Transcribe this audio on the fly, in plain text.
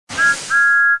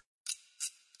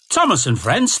Thomas and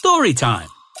Friends story time.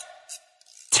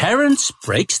 Terence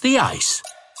Breaks the Ice,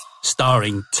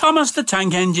 starring Thomas the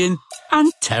Tank Engine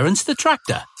and Terence the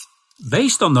Tractor,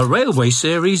 based on the railway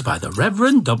series by the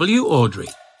Reverend W. Awdry,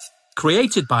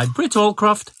 created by Britt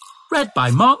Allcroft, read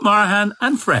by Mark Morahan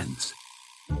and friends.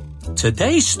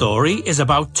 Today's story is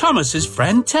about Thomas's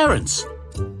friend Terence.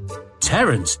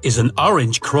 Terence is an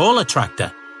orange crawler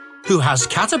tractor who has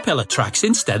caterpillar tracks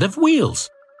instead of wheels.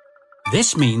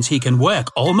 This means he can work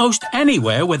almost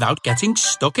anywhere without getting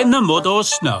stuck in the mud or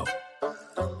snow.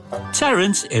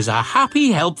 Terence is a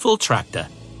happy, helpful tractor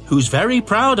who's very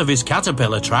proud of his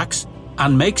caterpillar tracks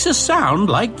and makes a sound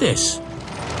like this.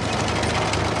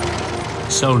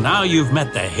 So now you've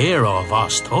met the hero of our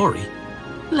story,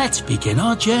 let's begin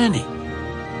our journey.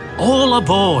 All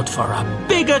aboard for a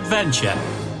big adventure.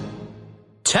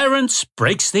 Terence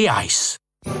Breaks the Ice.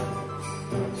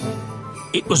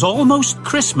 It was almost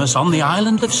Christmas on the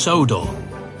island of Sodor.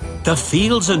 The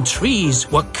fields and trees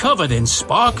were covered in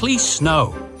sparkly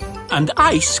snow, and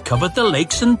ice covered the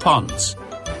lakes and ponds.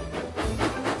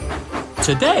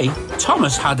 Today,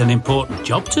 Thomas had an important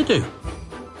job to do.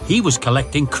 He was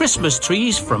collecting Christmas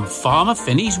trees from Farmer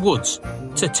Finney's woods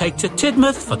to take to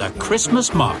Tidmouth for the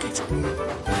Christmas market.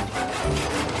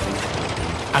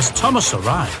 As Thomas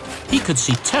arrived, he could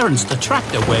see Terence the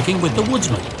tractor working with the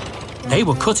woodsman. They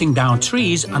were cutting down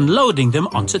trees and loading them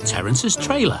onto Terence's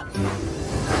trailer.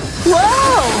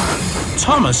 Whoa!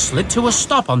 Thomas slid to a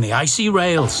stop on the icy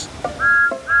rails.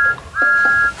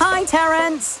 Hi,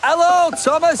 Terence. Hello,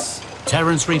 Thomas.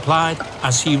 Terence replied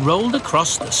as he rolled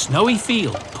across the snowy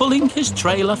field, pulling his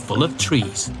trailer full of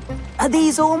trees. Are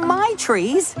these all my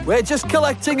trees? We're just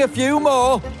collecting a few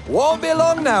more. Won't be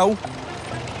long now.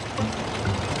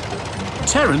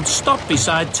 Terence stopped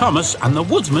beside Thomas and the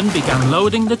woodsman began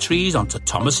loading the trees onto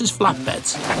Thomas's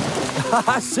flatbeds.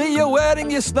 I see you're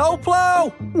wearing your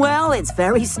snowplow. Well, it's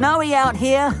very snowy out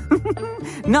here.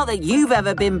 Not that you've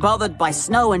ever been bothered by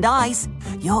snow and ice.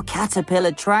 Your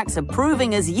caterpillar tracks are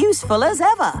proving as useful as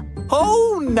ever.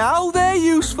 Oh, now they're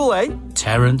useful, eh?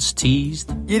 Terence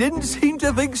teased. You didn't seem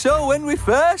to think so when we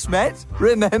first met,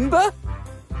 remember?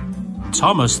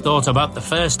 Thomas thought about the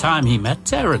first time he met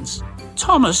Terence.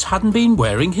 Thomas hadn't been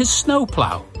wearing his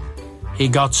snowplow. He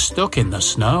got stuck in the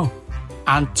snow,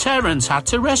 and Terence had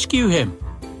to rescue him.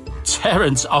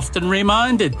 Terence often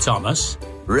reminded Thomas,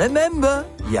 remember,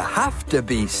 you have to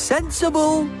be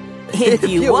sensible if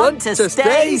you want to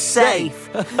stay safe.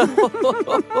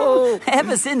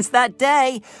 Ever since that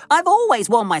day, I've always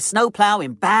worn my snowplow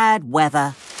in bad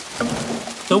weather.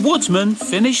 The woodsman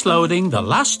finished loading the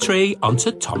last tree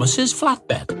onto Thomas's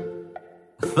flatbed.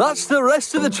 That's the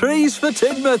rest of the trees for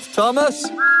Tidmouth, Thomas.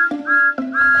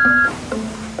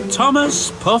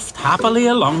 Thomas puffed happily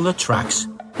along the tracks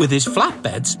with his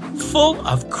flatbeds full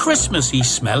of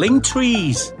Christmassy-smelling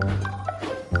trees.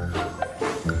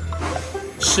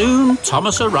 Soon,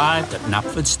 Thomas arrived at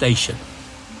Knapford Station.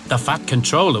 The fat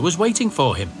controller was waiting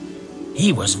for him.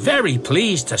 He was very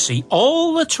pleased to see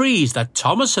all the trees that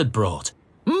Thomas had brought.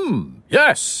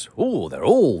 Yes. Oh, they're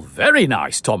all very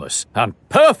nice, Thomas, and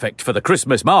perfect for the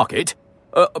Christmas market.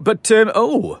 But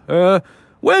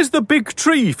where's the big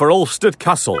tree for Ulstead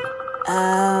Castle?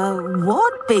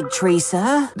 What big tree,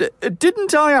 sir?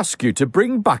 Didn't I ask you to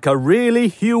bring back a really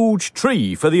huge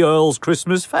tree for the Earl's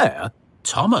Christmas fair?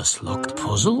 Thomas looked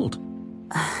puzzled.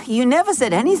 You never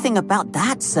said anything about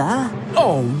that, sir.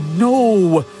 Oh,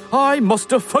 no. I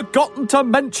must have forgotten to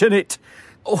mention it.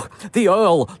 Oh, the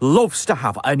Earl loves to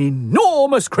have an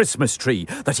enormous Christmas tree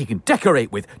that he can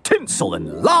decorate with tinsel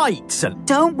and lights and...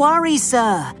 Don't worry,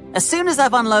 sir. As soon as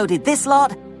I've unloaded this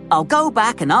lot, I'll go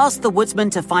back and ask the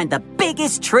woodsman to find the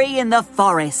biggest tree in the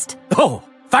forest. Oh,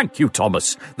 thank you,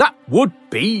 Thomas. That would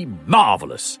be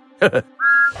marvellous.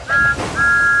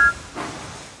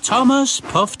 Thomas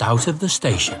puffed out of the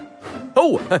station.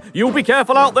 Oh, you be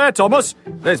careful out there, Thomas.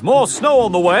 There's more snow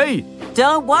on the way.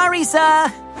 Don't worry,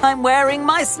 sir. I'm wearing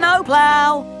my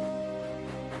snowplow.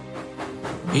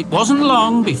 It wasn't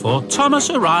long before Thomas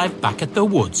arrived back at the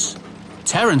woods.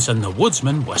 Terence and the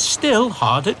woodsman were still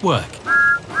hard at work.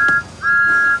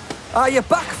 Are you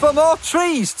back for more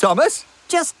trees, Thomas?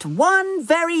 Just one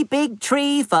very big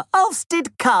tree for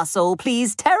Ulstead Castle,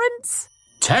 please, Terence.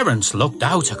 Terence looked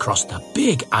out across the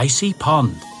big icy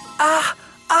pond.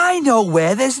 I know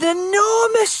where there's an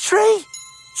enormous tree.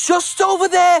 Just over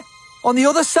there, on the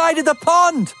other side of the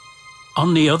pond.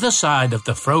 On the other side of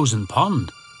the frozen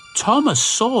pond, Thomas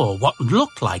saw what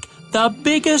looked like the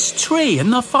biggest tree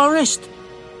in the forest.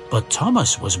 But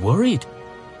Thomas was worried.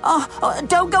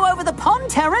 Don't go over the pond,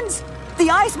 Terence.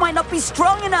 The ice might not be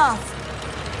strong enough.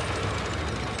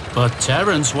 But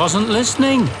Terence wasn't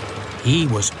listening. He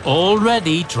was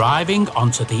already driving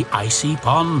onto the icy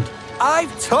pond.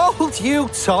 I've told you,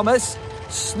 Thomas.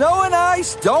 Snow and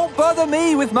ice don't bother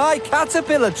me with my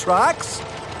caterpillar tracks.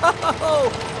 Oh,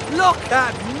 look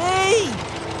at me!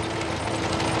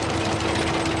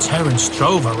 Terence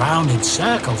drove around in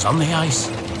circles on the ice.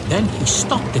 Then he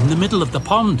stopped in the middle of the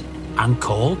pond and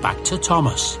called back to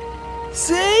Thomas.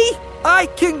 See? I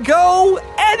can go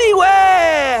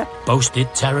anywhere!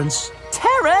 Boasted Terence.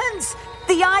 Terence,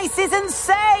 the ice isn't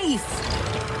safe.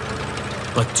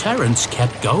 But Terence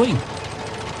kept going.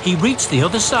 He reached the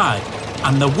other side,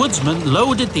 and the woodsman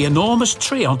loaded the enormous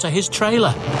tree onto his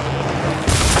trailer.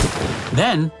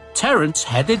 Then Terence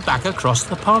headed back across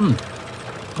the pond.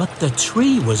 But the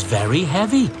tree was very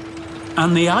heavy,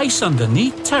 and the ice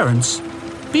underneath Terence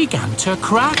began to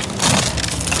crack.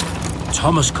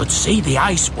 Thomas could see the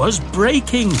ice was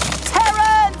breaking.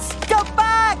 Terence, go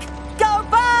back! Go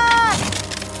back!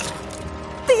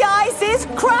 The ice is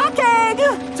cracking!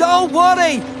 Don't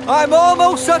worry, I'm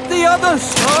almost at the other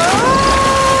side!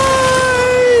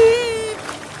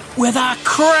 With a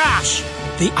crash,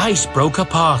 the ice broke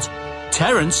apart.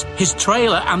 Terence, his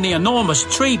trailer, and the enormous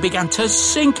tree began to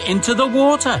sink into the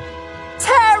water.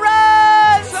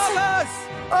 Terence! Thomas!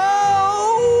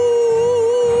 Oh!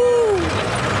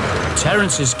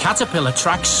 Terence's caterpillar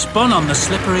tracks spun on the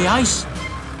slippery ice.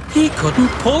 He couldn't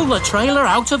pull the trailer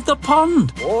out of the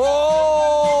pond.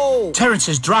 Oh!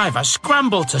 Terence's driver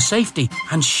scrambled to safety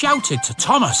and shouted to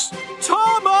Thomas.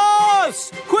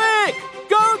 Thomas! Quick!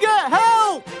 Go get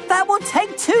help! That will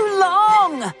take too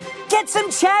long. Get some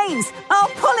chains. I'll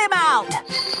pull him out.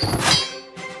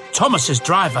 Thomas's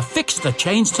driver fixed the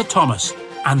chains to Thomas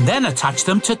and then attached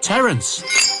them to Terence.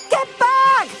 Get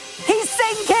back! He's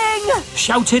sinking!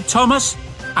 Shouted Thomas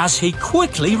as he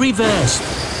quickly reversed.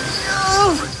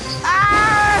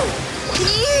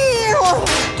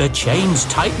 The chains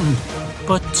tightened,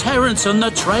 but Terence and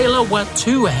the trailer were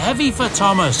too heavy for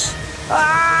Thomas.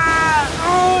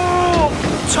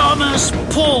 Thomas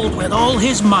pulled with all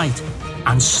his might,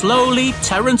 and slowly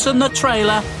Terence and the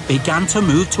trailer began to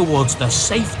move towards the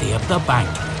safety of the bank.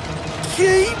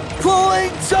 Keep pulling,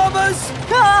 Thomas!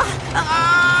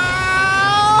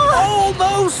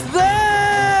 Almost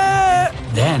there!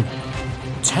 Then,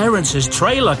 Terence's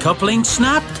trailer coupling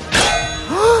snapped.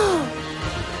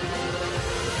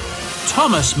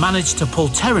 Thomas managed to pull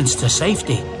Terence to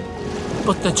safety,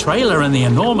 but the trailer and the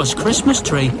enormous Christmas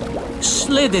tree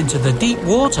slid into the deep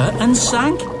water and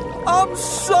sank. I'm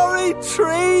sorry,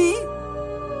 tree!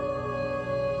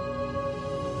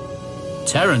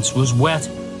 Terence was wet,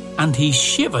 and he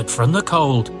shivered from the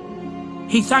cold.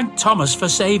 He thanked Thomas for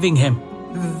saving him.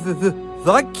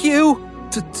 Thank you,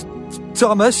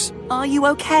 Thomas. Are you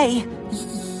okay?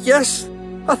 Yes,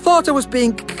 I thought I was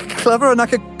being clever and I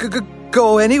could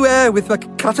go anywhere with my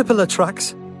caterpillar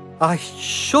tracks. I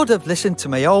should have listened to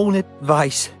my own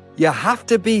advice. You have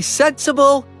to be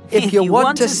sensible if you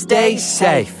want to stay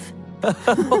safe.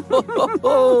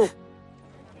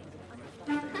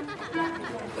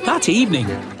 That evening,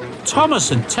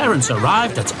 Thomas and Terence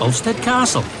arrived at Ulstead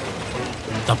Castle.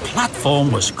 The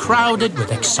platform was crowded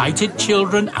with excited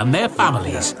children and their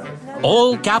families,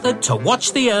 all gathered to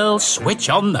watch the Earl switch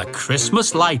on the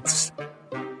Christmas lights.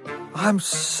 I'm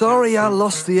sorry I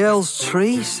lost the Earl's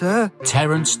tree, sir.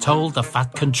 Terence told the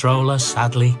Fat Controller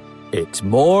sadly. It's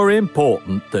more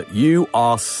important that you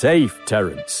are safe,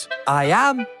 Terence. I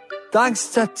am, thanks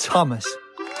to Thomas.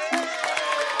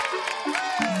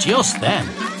 Just then,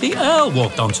 the Earl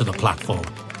walked onto the platform,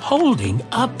 holding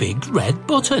a big red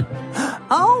button.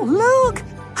 Oh, look!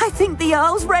 I think the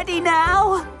Earl's ready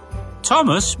now.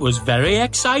 Thomas was very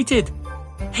excited.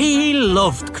 He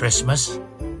loved Christmas.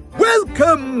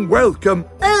 Welcome, welcome,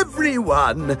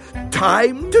 everyone.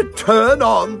 Time to turn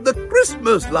on the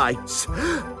Christmas lights.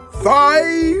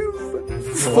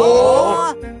 5,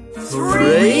 4,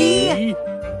 3,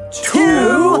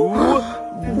 2,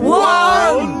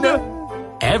 1.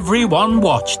 Everyone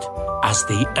watched as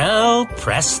the Earl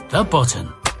pressed the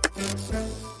button.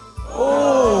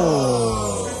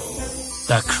 Oh!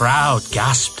 The crowd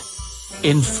gasped.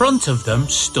 In front of them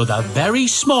stood a very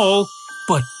small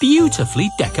but beautifully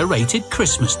decorated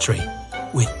Christmas tree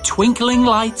with twinkling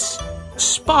lights,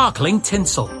 sparkling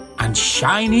tinsel, and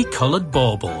shiny coloured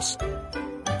baubles.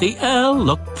 The Earl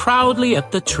looked proudly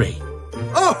at the tree.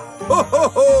 Oh, ho, ho,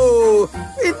 ho.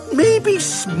 It may be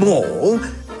small,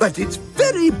 but it's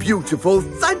very beautiful.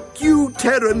 Thank you,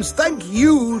 Terence. Thank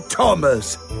you,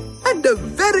 Thomas. And a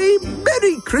very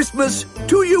Merry Christmas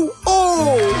to you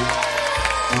all.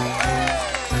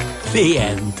 The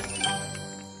end.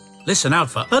 Listen out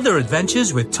for other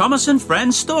adventures with Thomas and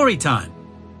Friends Storytime.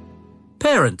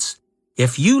 Parents,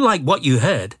 If you like what you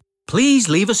heard, please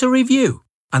leave us a review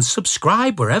and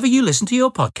subscribe wherever you listen to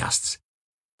your podcasts.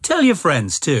 Tell your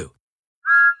friends too.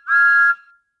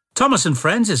 Thomas &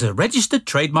 Friends is a registered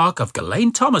trademark of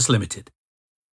Ghislaine Thomas Limited.